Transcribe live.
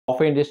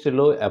Software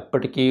ఇండస్ట్రీలో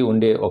ఎప్పటికీ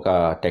ఉండే ఒక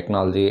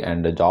టెక్నాలజీ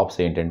అండ్ జాబ్స్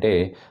ఏంటంటే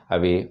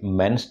అవి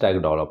men stack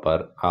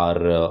developer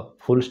are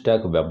full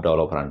stock web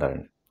developer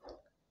అంటారండి.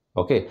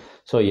 ఓకే.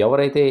 సో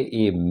ఎవరైతే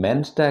ఈ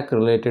men stock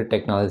related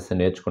technologies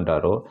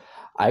నేర్చుకుంటారో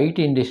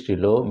IT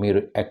ఇండస్ట్రీలో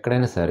మీరు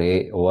ఎక్కడైనా సరే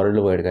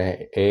వరల్డ్ వైడ్గా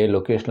ఏ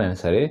లొకేషన్లో అయినా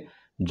సరే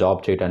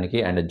జాబ్ చేయడానికి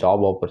అండ్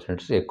జాబ్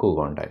ఆపర్చునిటీస్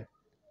ఎక్కువగా ఉంటాయి.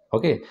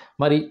 ఓకే.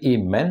 మరి ఈ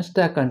మెన్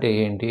స్టాక్ అంటే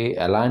ఏంటి?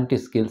 ఎలాంటి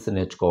స్కిల్స్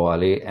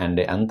నేర్చుకోవాలి? అండ్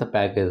ఎంత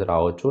ప్యాకేజ్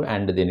రావచ్చు?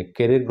 అండ్ దీని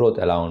కెరీర్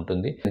గ్రోత్ ఎలా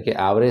ఉంటుంది? దీనికి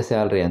యావరేజ్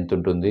సాలరీ ఎంత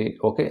ఉంటుంది?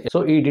 ఓకే.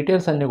 సో ఈ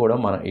డీటెయిల్స్ అన్నీ కూడా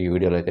మనం ఈ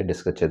వీడియోలో అయితే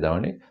డిస్కస్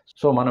చేద్దామండి.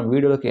 సో మనం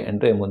వీడియోలోకి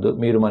ఎంటర్ అయ్యే ముందు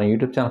మీరు మన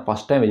YouTube channel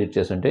first time visit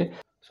చేస్తుంటే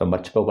సో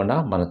మర్చిపోకుండా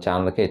మన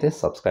ఛానల్కి అయితే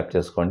సబ్స్క్రైబ్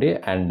చేసుకోండి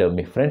అండ్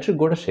మీ ఫ్రెండ్స్కి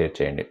కూడా షేర్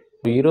చేయండి.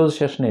 ఈరోజు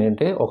సెషన్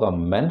ఏంటంటే ఒక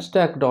మెన్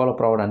స్టాక్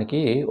డెవలప్ అవ్వడానికి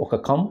ఒక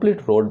కంప్లీట్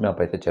రోడ్ మ్యాప్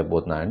అయితే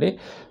చెప్పబోతున్నాను అండి.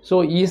 సో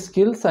ఈ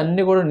స్కిల్స్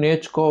అన్నీ కూడా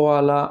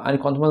నేర్చుకోవాలా అని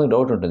కొంతమందికి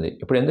డౌట్ ఉంటుంది.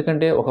 ఇప్పుడు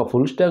ఎందుకంటే ఒక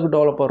full stack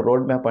developer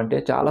road map అంటే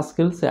చాలా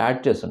స్కిల్స్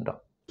యాడ్ చేసి ఉంటాం.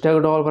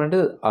 స్టాక్ డెవలపర్ అంటే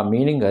ఆ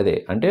మీనింగ్ అదే.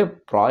 అంటే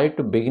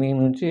ప్రాజెక్ట్ బిగినింగ్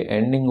నుంచి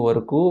ఎండింగ్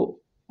వరకు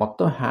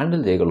మొత్తం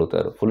హ్యాండిల్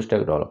చేయగలుగుతారు ఫుల్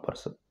స్టాక్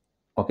డెవలపర్స్.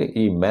 ఓకే.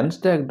 ఈ మెన్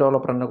స్టాక్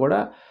డెవలపర్ అన్న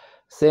కూడా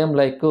same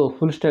like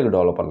full stack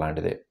developer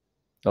లాంటిదే.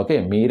 ఓకే.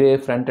 మీరే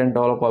ఫ్రంట్ ఎండ్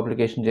డెవలప్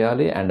అప్లికేషన్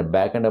చేయాలి అండ్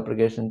బ్యాక్ ఎండ్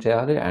అప్లికేషన్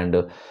చేయాలి అండ్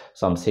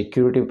సమ్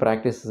సెక్యూరిటీ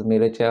ప్రాక్టీసెస్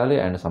మీరే చేయాలి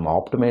అండ్ సమ్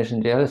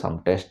ఆప్టిమైజేషన్ చేయాలి, సమ్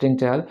టెస్టింగ్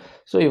చేయాలి.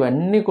 సో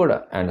ఇవన్నీ కూడా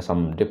అండ్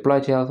సమ్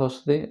డిప్లాయ్ చేయాల్సి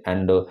వస్తుంది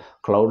అండ్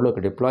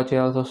క్లౌడ్లోకి డిప్లాయ్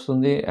చేయాల్సి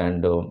వస్తుంది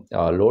అండ్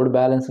లోడ్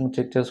బ్యాలెన్సింగ్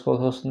చెక్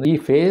చేసుకోవాల్సి వస్తుంది. ఈ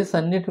ఫేజ్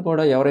అన్నిటిని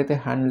కూడా ఎవరైతే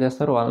హ్యాండిల్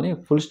చేస్తారో వాళ్ళని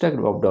ఫుల్ స్టాక్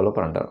వెబ్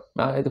డెవలపర్ అంటారు.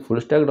 అయితే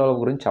ఫుల్ స్టాక్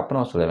డెవలపర్ గురించి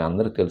చెప్పనవసరం లేదు,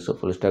 అందరికీ తెలుసు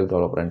ఫుల్ స్టాక్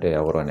డెవలపర్ అంటే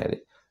ఎవరు అనేది.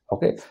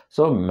 Okay.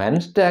 So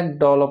men stack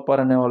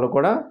developer అనే వాళ్ళు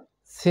కూడా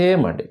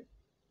సేమ్ అండి,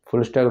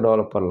 ఫుల్ స్టాక్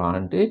డెవలపర్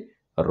లాంటి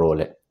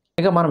రోలే.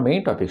 ఇక మనం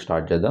మెయిన్ టాపిక్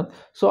స్టార్ట్ చేద్దాం.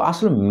 సో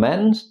అసలు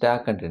మెన్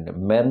స్టాక్ అంటే ఏంటి?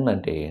 మెన్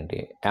అంటే ఏంటి?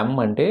 ఎం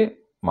అంటే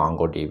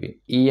మాంగో డిబి,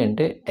 ఈ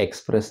అంటే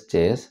ఎక్స్ప్రెస్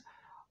జేఎస్,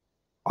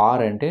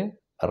 ఆర్ అంటే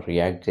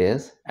రియాక్ట్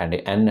జేఎస్ అండ్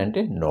ఎన్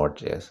అంటే node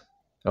JS.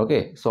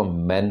 Okay. So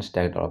men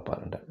stack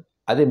developer అంటారు.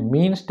 అదే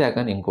మీన్ స్టాక్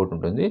అని ఇంకోటి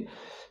ఉంటుంది.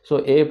 సో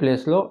ఏ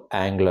ప్లేస్లో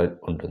యాంగులర్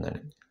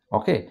ఉంటుందని.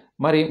 ఓకే.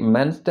 మరి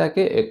మెన్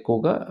స్టాకే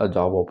ఎక్కువగా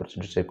జాబ్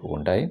ఆపర్చునిటీస్ ఎక్కువ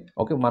ఉంటాయి.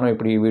 ఓకే. మనం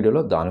ఇప్పుడు ఈ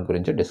వీడియోలో దాని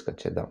గురించి డిస్కస్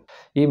చేద్దాం.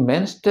 ఈ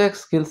మెన్ స్టాక్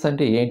స్కిల్స్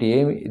అంటే ఏంటి?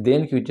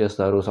 దేనికి యూజ్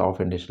చేస్తారు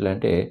సాఫ్ట్వేర్ ఇండస్ట్రీలో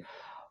అంటే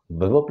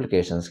వెబ్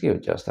అప్లికేషన్స్కి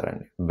యూజ్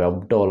చేస్తారండి. వెబ్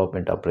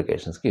డెవలప్మెంట్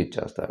అప్లికేషన్స్కి యూజ్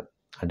చేస్తారు.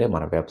 అంటే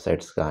మన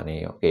వెబ్సైట్స్ కానీ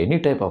okay any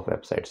type of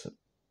websites.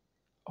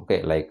 Okay.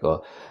 Like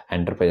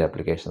enterprise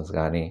applications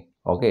కానీ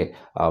ఓకే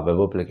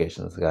వెబ్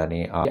అప్లికేషన్స్ కానీ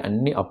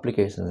అన్ని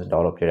అప్లికేషన్స్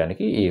డెవలప్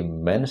చేయడానికి ఈ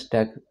మెన్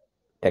స్టాక్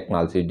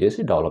టెక్నాలజీ యూజ్ చేసి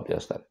డెవలప్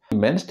చేస్తారు. ఈ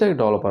మెన్ స్టాక్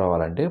డెవలపర్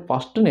అవ్వాలంటే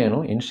ఫస్ట్ నేను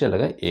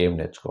ఇనిషియల్గా ఏం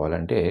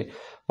నేర్చుకోవాలంటే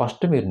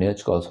ఫస్ట్ మీరు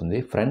నేర్చుకోవాల్సింది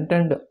ఫ్రంట్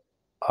ఎండ్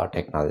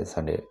టెక్నాలజీస్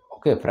అండి.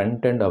 Okay.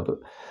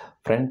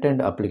 Front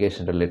end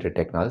application related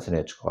technologies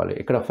నేర్చుకోవాలి.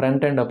 ఇక్కడ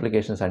ఫ్రంట్ ఎండ్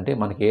అప్లికేషన్స్ అంటే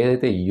మనకి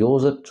ఏదైతే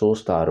యూజర్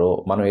చూస్తారో,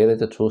 మనం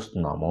ఏదైతే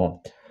చూస్తున్నామో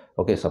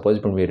ఓకే. సపోజ్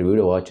ఇప్పుడు మీరు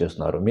వీడియో వాచ్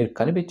చేస్తున్నారు, మీరు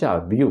కనిపించే ఆ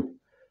వ్యూ,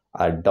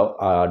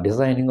 ఆ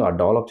డిజైనింగ్, ఆ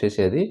డెవలప్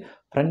చేసేది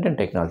ఫ్రంట్ ఎండ్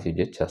టెక్నాలజీ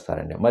యూజ్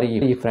చేస్తారండి. మరి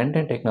ఈ ఫ్రంట్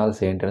ఎండ్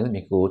టెక్నాలజీ ఏంటనేది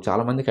మీకు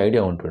చాలామందికి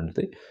ఐడియా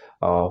ఉంటుంది.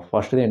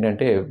 ఫస్ట్ది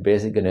ఏంటంటే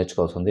బేసిక్గా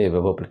నేర్చుకోవాల్సింది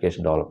వెబ్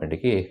అప్లికేషన్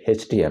డెవలప్మెంట్కి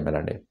హెచ్టిఎంఎల్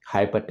అండి,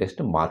 hyper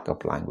text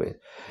markup language.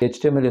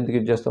 HTML ఎందుకు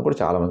యూజ్ చేస్తాం కూడా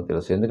చాలామందికి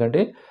తెలుసు.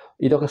 ఎందుకంటే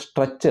ఇది ఒక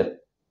స్ట్రక్చర్,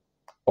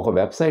 ఒక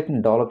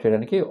వెబ్సైట్ని డెవలప్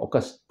చేయడానికి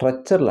ఒక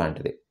స్ట్రక్చర్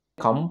లాంటిది.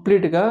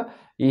 కంప్లీట్గా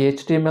ఈ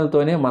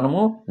హెచ్టిఎంఎల్తోనే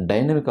మనము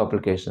డైనమిక్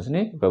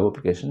అప్లికేషన్స్ని వెబ్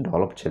అప్లికేషన్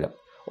డెవలప్ చేయలేం.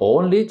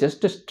 Only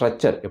just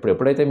structure.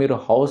 ఎప్పుడైతే మీరు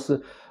హౌస్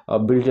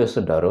బిల్డ్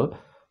చేస్తుంటారో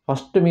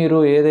ఫస్ట్ మీరు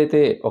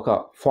ఏదైతే ఒక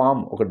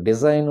ఫామ్, ఒక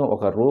డిజైన్,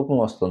 ఒక రూపం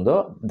వస్తుందో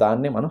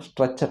దాన్ని మనం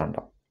స్ట్రక్చర్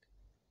అంటాం.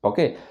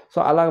 ఓకే. సో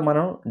అలాగ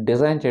మనం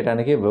డిజైన్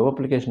చేయడానికి వెబ్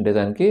అప్లికేషన్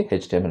డిజైన్కి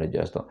హెచ్టిఎంఎల్ యూజ్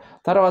చేస్తాం.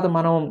 తర్వాత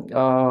మనం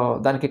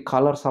దానికి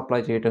కలర్స్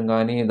అప్లై చేయటం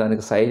కానీ,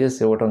 దానికి సైజెస్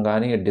ఇవ్వటం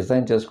కానీ,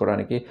 డిజైన్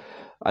చేసుకోవడానికి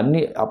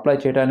అన్నీ అప్లై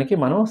చేయడానికి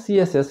మనం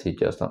సిఎస్ఎస్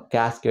యూజ్ చేస్తాం,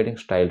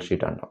 క్యాస్కేడింగ్ స్టైల్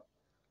షీట్ అంటాం.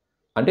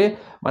 అంటే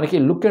మనకి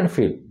లుక్ అండ్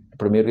ఫీల్.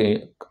 ఇప్పుడు మీరు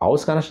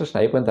హౌస్ కన్స్ట్రక్షన్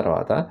అయిపోయిన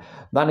తర్వాత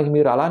దానికి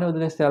మీరు అలానే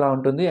వదిలేస్తే ఎలా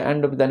ఉంటుంది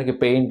అండ్ దానికి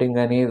పెయింటింగ్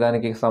అని,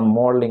 దానికి సమ్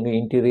మోడలింగ్,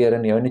 ఇంటీరియర్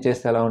అని ఇవన్నీ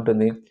చేస్తే ఎలా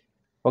ఉంటుంది?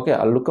 ఓకే.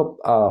 ఆ లుకప్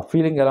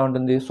ఫీలింగ్ ఎలా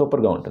ఉంటుంది?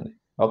 సూపర్గా ఉంటుంది.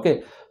 ఓకే.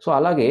 సో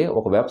అలాగే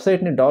ఒక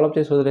వెబ్సైట్ని డెవలప్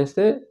చేసి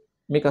వదిలేస్తే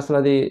మీకు అసలు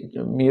అది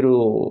మీరు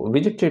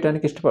విజిట్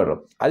చేయడానికి ఇష్టపడరు.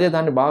 అదే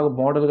దాన్ని బాగా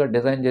మోడల్గా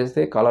డిజైన్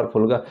చేస్తే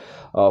కలర్ఫుల్గా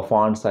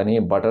ఫాంట్స్ అని,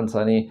 బటన్స్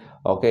అని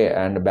ఓకే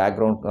అండ్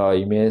బ్యాక్గ్రౌండ్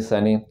ఇమేజెస్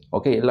అని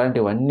ఓకే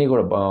ఇలాంటివన్నీ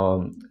కూడా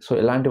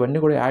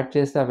ఇలాంటివన్నీ కూడా యాడ్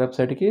చేస్తే ఆ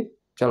వెబ్సైట్కి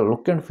చాలా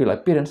లుక్ అండ్ ఫీల్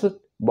అపియరెన్స్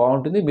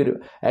బాగుంటుంది. మీరు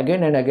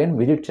అగైన్ అండ్ అగైన్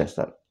విజిట్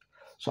చేస్తారు.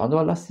 సో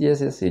అందువల్ల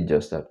సిఎస్ఎస్ యూజ్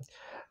చేస్తారు.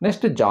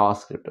 నెక్స్ట్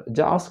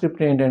జావా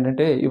స్క్రిప్ట్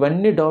ఏంటంటే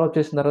ఇవన్నీ డెవలప్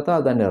చేసిన తర్వాత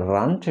దాన్ని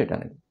రన్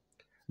చేయడానికి,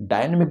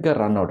 డైనమిక్గా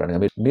రన్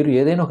అవడానికి మీరు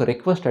ఏదైనా ఒక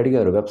రిక్వెస్ట్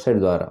అడిగారు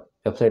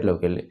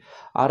వెబ్సైట్లోకి వెళ్ళి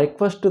ఆ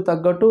రిక్వెస్ట్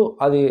తగ్గట్టు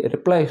అది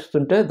రిప్లై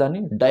ఇస్తుంటే దాన్ని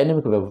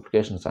డైనమిక్ వెబ్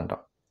అప్లికేషన్స్ అంటాం.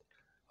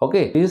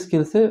 ఓకే. ఈ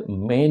స్కిల్స్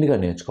మెయిన్గా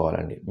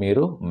నేర్చుకోవాలండి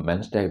మీరు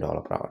మెన్ స్టాక్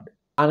డెవలపర్ అవ్వండి.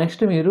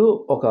 నెక్స్ట్ మీరు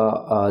ఒక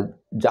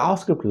Java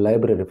script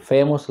library,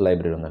 famous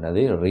library ఉందండి,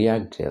 అది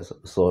react JS.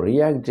 So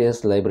react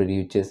JS library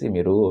use చేసి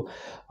మీరు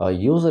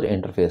యూజర్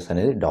ఇంటర్ఫేస్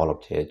అనేది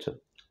డెవలప్ చేయొచ్చు.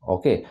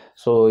 ఓకే.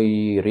 సో, ఈ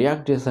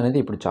రియాక్ట్ జేఎస్ అనేది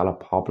ఇప్పుడు చాలా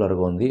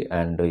పాపులర్‌గా ఉంది.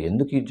 అండ్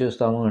ఎందుకు యూజ్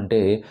చేస్తాము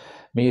అంటే,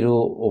 మీరు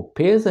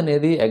పేజ్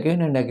అనేది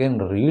అగైన్ అండ్ అగైన్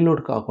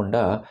రీలోడ్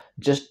కాకుండా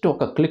జస్ట్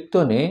ఒక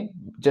క్లిక్‌తోనే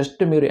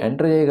జస్ట్ మీరు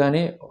ఎంటర్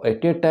చేయగానే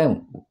at a time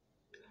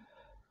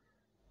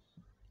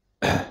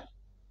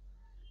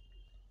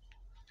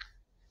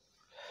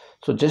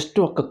so, just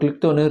ఒక్క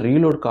క్లిక్‌తోనే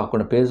రీలోడ్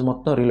కాకుండా పేజ్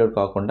మొత్తం రీలోడ్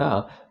కాకుండా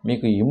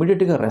మీకు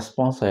ఇమ్మీడియేట్‌గా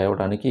రెస్పాన్స్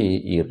అవ్వడానికి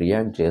ఈ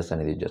రియాక్ట్ జేఎస్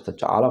అనేది చేస్తే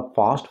చాలా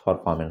ఫాస్ట్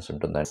పర్ఫార్మెన్స్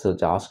ఉంటుంది. సో,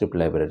 జావాస్క్రిప్ట్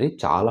లైబ్రరీ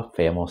చాలా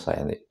ఫేమస్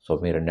అయింది. సో,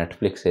 మీరు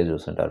నెట్‌ఫ్లిక్సే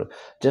చూసుంటారు.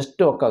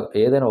 జస్ట్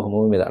ఏదైనా ఒక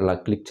మూవీ మీద అలా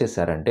క్లిక్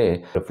చేశారంటే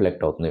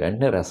రిఫ్లెక్ట్ అవుతుంది.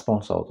 వెంటనే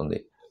రెస్పాన్స్ అవుతుంది.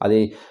 అది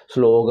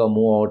స్లోగా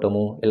మూవ్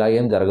అవ్వటము ఇలా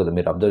ఏం జరగదు.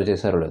 మీరు అబ్జర్వ్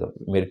చేశారో లేదో.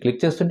 మీరు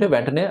క్లిక్ చేస్తుంటే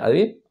వెంటనే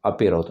అవి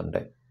అపియర్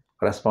అవుతుంటాయి.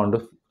 రెస్పాండ్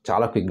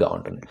చాలా క్విక్‌గా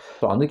ఉంటుంది.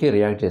 సో, అందుకే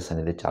రియాక్ట్ జేఎస్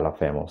అనేది చాలా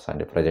ఫేమస్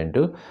అండి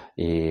ప్రెజెంటు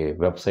ఈ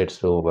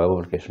వెబ్‌సైట్స్‌లో వెబ్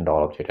అప్లికేషన్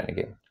డెవలప్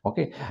చేయడానికి.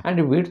 ఓకే.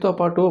 అండ్ వీటితో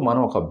పాటు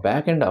మనం ఒక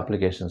బ్యాక్ ఎండ్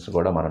అప్లికేషన్స్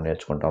కూడా మనం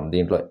నేర్చుకుంటాం.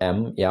 దీంట్లో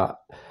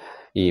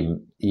ఈ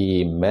ఈ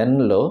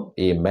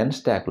మెన్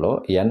స్టాక్‌లో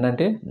ఎన్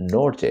అంటే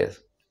node JS.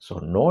 So,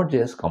 node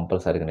JS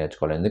కంపల్సరీగా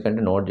నేర్చుకోవాలి.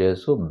 ఎందుకంటే node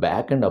JS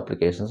back end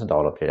applications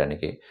develop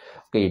చేయడానికి.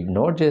 ఓకే. ఈ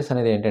నోడ్ జేఎస్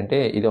అనేది ఏంటంటే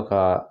ఇది ఒక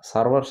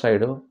server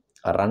side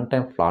run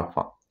time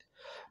platform.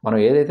 మనం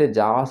ఏదైతే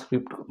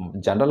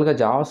జనరల్‌గా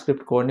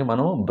జావాస్క్రిప్ట్ కోడ్‌ని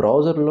మనం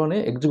బ్రౌజర్‌లోనే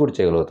ఎగ్జిక్యూట్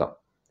చేయగలుగుతాం.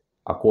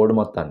 ఆ కోడ్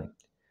మొత్తాన్ని.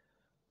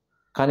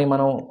 కానీ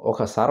మనం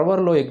ఒక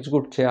సర్వర్‌లో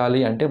ఎగ్జిక్యూట్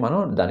చేయాలి అంటే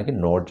మనం దానికి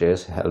నోడ్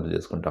జేఎస్ హెల్ప్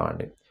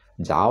తీసుకుంటామండి.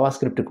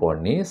 జావాస్క్రిప్ట్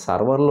కోడ్‌ని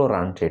సర్వర్‌లో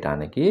రన్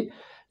చేయటానికి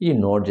ఈ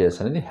నోడ్ జేఎస్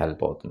అనేది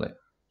హెల్ప్ అవుతుంది.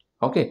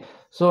 ఓకే.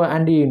 సో,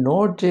 ఈ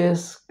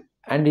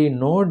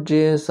నోడ్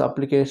జేఎస్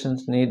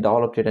అప్లికేషన్స్‌ని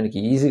డెవలప్ చేయడానికి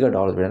ఈజీగా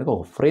డెవలప్ చేయడానికి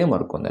ఒక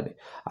ఫ్రేమ్‌వర్క్ ఉందండి.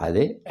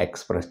 అదే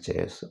ఎక్స్‌ప్రెస్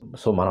జేఎస్.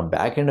 సో, మనం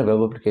బ్యాక్ ఎండ్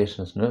వెబ్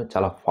అప్లికేషన్స్‌ను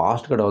చాలా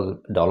ఫాస్ట్‌గా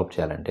డెవలప్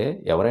చేయాలంటే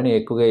ఎవరైనా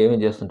ఎక్కువగా ఏమి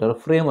చేస్తుంటారు?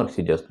 ఫ్రేమ్‌వర్క్స్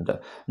యూజ్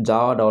చేస్తుంటారు.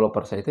 జావా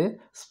డెవలపర్స్ అయితే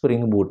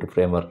స్ప్రింగ్ బూట్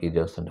ఫ్రేమ్‌వర్క్ యూజ్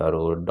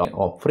చేస్తుంటారు.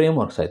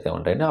 ఫ్రేమ్‌వర్క్స్ అయితే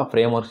ఉంటాయండి. ఆ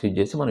ఫ్రేమ్‌వర్క్స్ యూజ్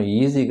చేసి మనం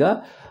ఈజీగా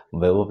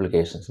వెబ్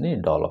అప్లికేషన్స్‌ని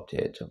డెవలప్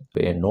చేయొచ్చు.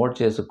 నోడ్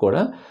జేఎస్‌కి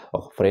కూడా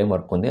ఒక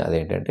ఫ్రేమ్‌వర్క్ ఉంది.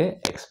 అదేంటంటే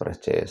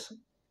ఎక్స్‌ప్రెస్ జేఎస్.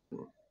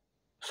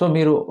 సో,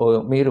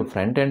 మీరు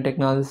ఫ్రంట్ ఎండ్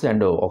టెక్నాలజీస్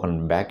అండ్ ఒక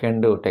back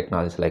end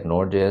technologies like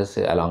node JS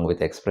along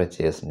with express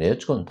JS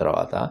నేర్చుకున్న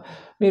తర్వాత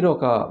మీరు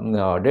ఒక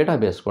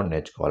డేటాబేస్ కూడా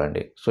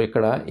నేర్చుకోవాలండి. సో,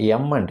 ఇక్కడ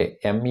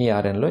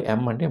ఎంఈఆర్ఎన్‌లో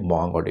ఎం అంటే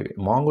మాంగోడీబీ.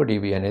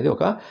 మాంగోడీబీ అనేది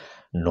ఒక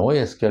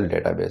నోఎస్‌క్యూఎల్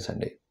డేటాబేస్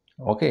అండి.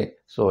 ఓకే.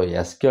 సో,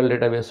 ఎస్‌క్యూఎల్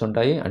డేటాబేస్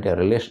ఉంటాయి. అంటే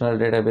రిలేషనల్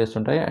డేటాబేస్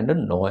ఉంటాయి. అండ్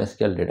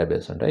నోఎస్‌క్యూఎల్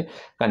డేటాబేస్ ఉంటాయి.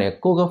 కానీ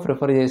ఎక్కువగా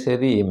ప్రిఫర్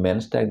చేసేది ఈ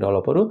men stock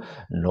developer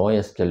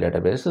NoSQL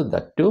database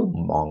that to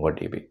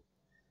MongoDB.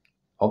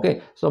 Okay.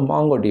 So,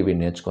 MongoDB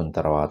నేర్చుకున్న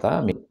తర్వాత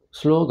మీరు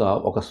స్లోగా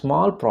ఒక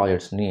స్మాల్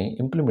ప్రాజెక్ట్స్‌ని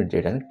ఇంప్లిమెంట్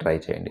చేయడానికి ట్రై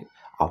చేయండి.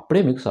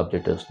 అప్పుడే మీకు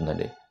సబ్జెక్ట్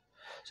వస్తుందండి.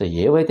 సో,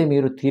 ఏవైతే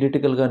మీరు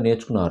థియరిటికల్‌గా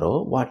నేర్చుకున్నారో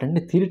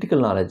వాటన్ని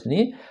థియరిటికల్ నాలెడ్జ్‌ని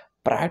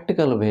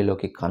ప్రాక్టికల్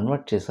వేలోకి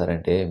కన్వర్ట్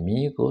చేశారంటే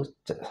మీకు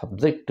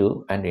సబ్జెక్టు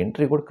అండ్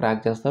ఎంట్రీ కూడా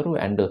క్రాక్ చేస్తారు.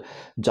 అండ్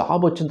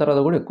జాబ్ వచ్చిన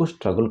తర్వాత కూడా ఎక్కువ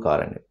స్ట్రగుల్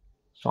కారండి.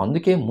 సో,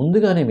 అందుకే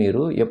ముందుగానే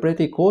మీరు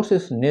ఎప్పుడైతే ఈ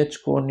కోర్సెస్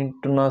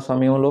నేర్చుకుంటున్న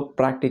సమయంలో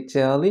ప్రాక్టీస్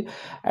చేయాలి.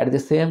 At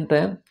the same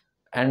time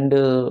and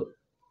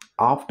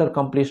after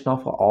completion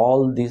of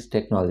all these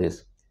technologies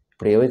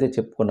ఇప్పుడు ఏవైతే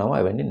చెప్పుకున్నామో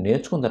అవన్నీ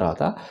నేర్చుకున్న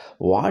తర్వాత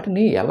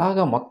వాటిని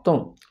ఎలాగా మొత్తం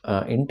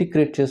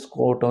ఇంటిగ్రేట్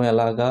చేసుకోవటం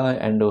ఎలాగా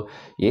అండ్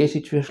ఏ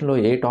సిచ్యువేషన్లో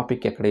ఏ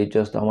టాపిక్ ఎక్కడ యూజ్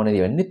చేస్తాం అనేది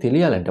ఇవన్నీ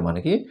తెలియాలంటే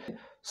మనకి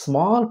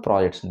స్మాల్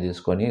ప్రాజెక్ట్స్ని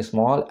తీసుకొని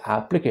స్మాల్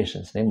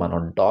అప్లికేషన్స్ని మనం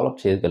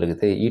డెవలప్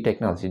చేయగలిగితే ఈ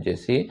టెక్నాలజీ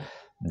చేసి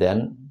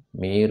దెన్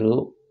మీరు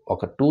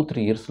ఒక 2-3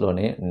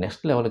 ఇయర్స్‌లోనే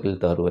నెక్స్ట్ లెవెల్‌కి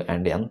వెళ్తారు.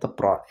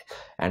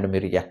 అండ్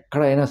మీరు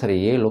ఎక్కడైనా సరే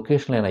ఏ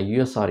లొకేషన్‌లో అయినా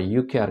US or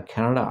UK or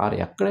Canada are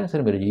ఎక్కడైనా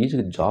సరే మీరు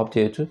ఈజీగా జాబ్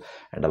చేయొచ్చు.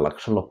 అండ్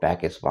లక్షల్లో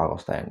ప్యాకేజ్ బాగా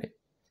వస్తాయండి.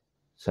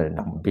 సో,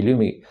 బిలీవ్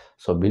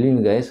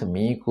మీ గైస్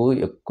మీకు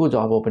ఎక్కువ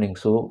job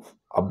openings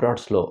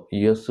అబ్రాడ్స్‌లో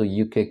US,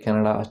 UK,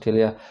 Canada,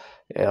 Australia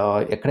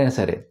ఎక్కడైనా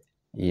సరే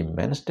ఈ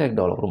మెన్ స్టాక్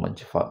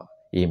డెవలపర్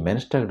ఈ మెన్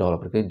స్టాక్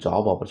డెవలపర్‌కి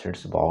జాబ్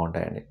ఆపర్చునిటీస్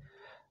బాగుంటాయండి.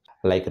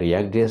 లైక్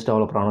రియాక్ట్ జేఎస్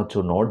డెవలపర్ అనొచ్చు,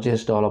 నోడ్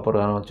జేఎస్ డెవలపర్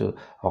అనొచ్చు,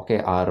 okay.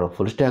 Are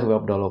full stock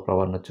web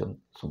developer అనొచ్చు.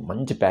 సో,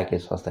 మంచి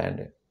ప్యాకేజ్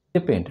వస్తాయండి.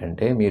 టిప్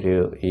ఏంటంటే మీరు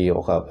ఈ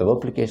ఒక వెబ్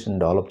అప్లికేషన్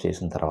డెవలప్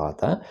చేసిన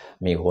తర్వాత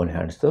మీ ఓన్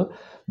హ్యాండ్స్‌తో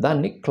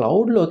దాన్ని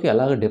క్లౌడ్‌లోకి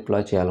ఎలాగ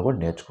డిప్లాయ్ చేయాలో కూడా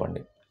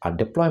నేర్చుకోండి. ఆ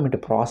డిప్లాయ్‌మెంట్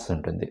ప్రాసెస్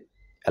ఉంటుంది.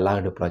 ఎలాగ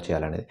డిప్లాయ్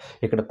చేయాలనేది.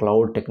 ఇక్కడ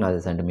క్లౌడ్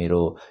టెక్నాలజీస్ అంటే మీరు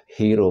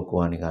హీరోకు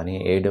అని గానీ,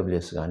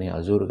 ఏడబ్ల్యూఎస్ గానీ,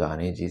 అజూర్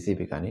గానీ,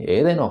 జీసీపీ కానీ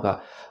ఏదైనా ఒక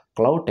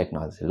క్లౌడ్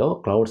టెక్నాలజీలో,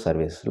 క్లౌడ్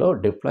సర్వీస్‌లో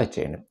డిప్లాయ్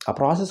చేయండి. ఆ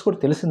ప్రాసెస్ కూడా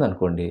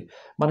తెలిసిందనుకోండి,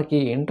 మనకి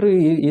ఇంటర్వ్యూ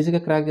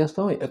ఈజీగా క్రాక్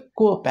చేస్తాం.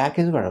 ఎక్కువ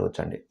ప్యాకేజ్ కూడా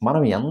అడగొచ్చండి.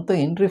 మనం ఎంత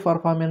ఇంటర్వ్యూ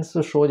పర్ఫార్మెన్స్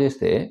షో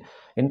చేస్తే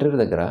ఇంటర్వ్యూ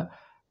దగ్గర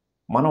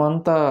మనం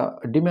అంత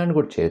డిమాండ్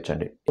కూడా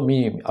చేయొచ్చండి. మీ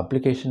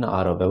అప్లికేషన్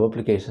ఆర్ వెబ్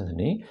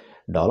అప్లికేషన్స్‌ని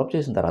డెవలప్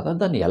చేసిన తర్వాత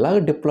దాన్ని ఎలాగ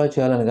డిప్లాయ్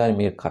చేయాలని గాని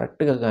మీరు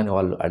కరెక్ట్‌గా గాని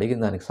వాళ్ళు అడిగిన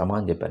దానికి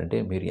సమాధానం చెప్పారంటే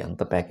మీరు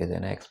ఎంత ప్యాకేజ్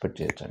అయినా ఎక్స్‌పెక్ట్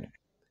చేయొచ్చండి.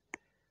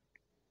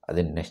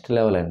 అది నెక్స్ట్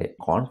లెవెల్ అండి.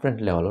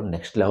 కాన్ఫిడెంట్ లెవెల్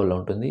నెక్స్ట్ లెవెల్‌లో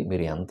ఉంటుంది.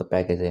 మీరు ఎంత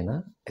ప్యాకేజ్ అయినా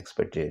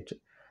ఎక్స్‌పెక్ట్ చేయొచ్చు.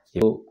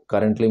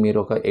 కరెంట్‌లీ మీరు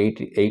ఒక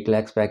 8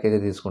 లాక్స్ ప్యాకేజే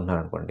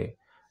తీసుకుంటున్నారనుకోండి.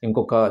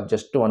 ఇంకొక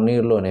జస్ట్ 1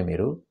 ఇయర్‌లోనే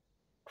మీరు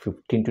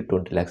 15 to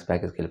 20 lakhs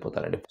ప్యాకేజ్కి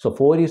వెళ్ళిపోతారండి. So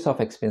 4 years of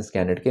experience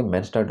క్యాండిడేట్కి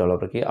men stock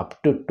డెవలపర్కి up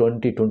to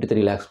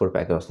 23 lakhs కూడా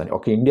ప్యాకేజ్ వస్తాయి.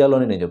 ఒక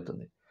ఇండియాలోనే నేను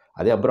చెప్తుంది.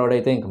 అదే అబ్రాడ్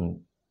అయితే ఇంక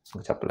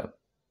చెప్పలేము.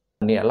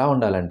 అన్నీ ఎలా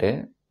ఉండాలంటే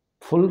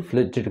ఫుల్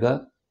ఫ్లెడ్జ్డ్గా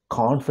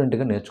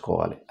కాన్ఫిడెంట్గా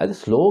నేర్చుకోవాలి. అది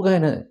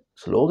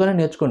స్లోగానే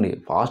నేర్చుకోండి.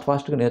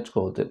 ఫాస్ట్గా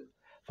నేర్చుకోవద్దు.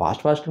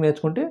 ఫాస్ట్గా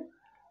నేర్చుకుంటే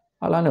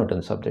అలానే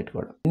ఉంటుంది సబ్జెక్ట్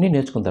కూడా. ఇవన్నీ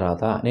నేర్చుకున్న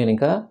తర్వాత నేను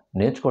ఇంకా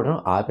నేర్చుకోవడం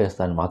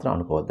ఆపేస్తాను మాత్రం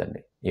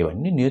అనుకోవద్దండి.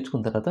 ఇవన్నీ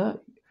నేర్చుకున్న తర్వాత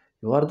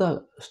you are the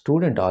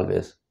student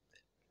always.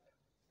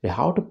 You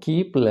have to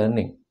keep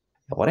learning.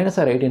 ఎవరైనా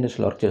సరే ఐటీ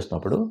ఇండస్ట్రీలో వర్క్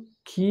చేస్తున్నప్పుడు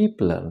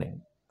keep learning,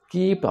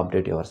 keep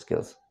update your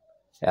skills.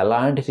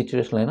 ఎలాంటి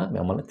సిచ్యువేషన్లో అయినా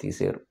మిమ్మల్ని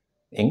తీసేయరు.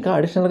 ఇంకా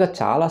అడిషనల్గా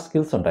చాలా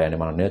స్కిల్స్ ఉంటాయండి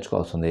మనం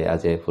నేర్చుకోవాల్సింది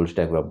as a full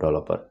stock web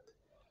developer.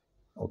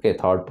 Okay,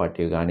 third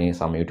party కానీ,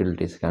 సమ్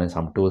యూటిలిటీస్ కానీ,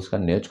 సమ్ టూల్స్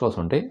కానీ నేర్చుకోవాల్సి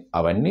ఉంటాయి.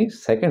 అవన్నీ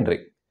సెకండరీ.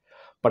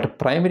 బట్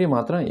ప్రైమరీ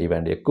మాత్రం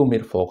ఇవండి. ఎక్కువ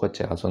మీరు ఫోకస్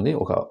చేయాల్సింది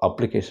ఒక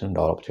అప్లికేషన్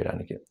డెవలప్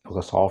చేయడానికి, ఒక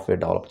సాఫ్ట్వేర్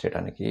డెవలప్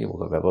చేయడానికి,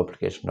 ఒక వెబ్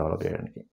అప్లికేషన్ డెవలప్ చేయడానికి.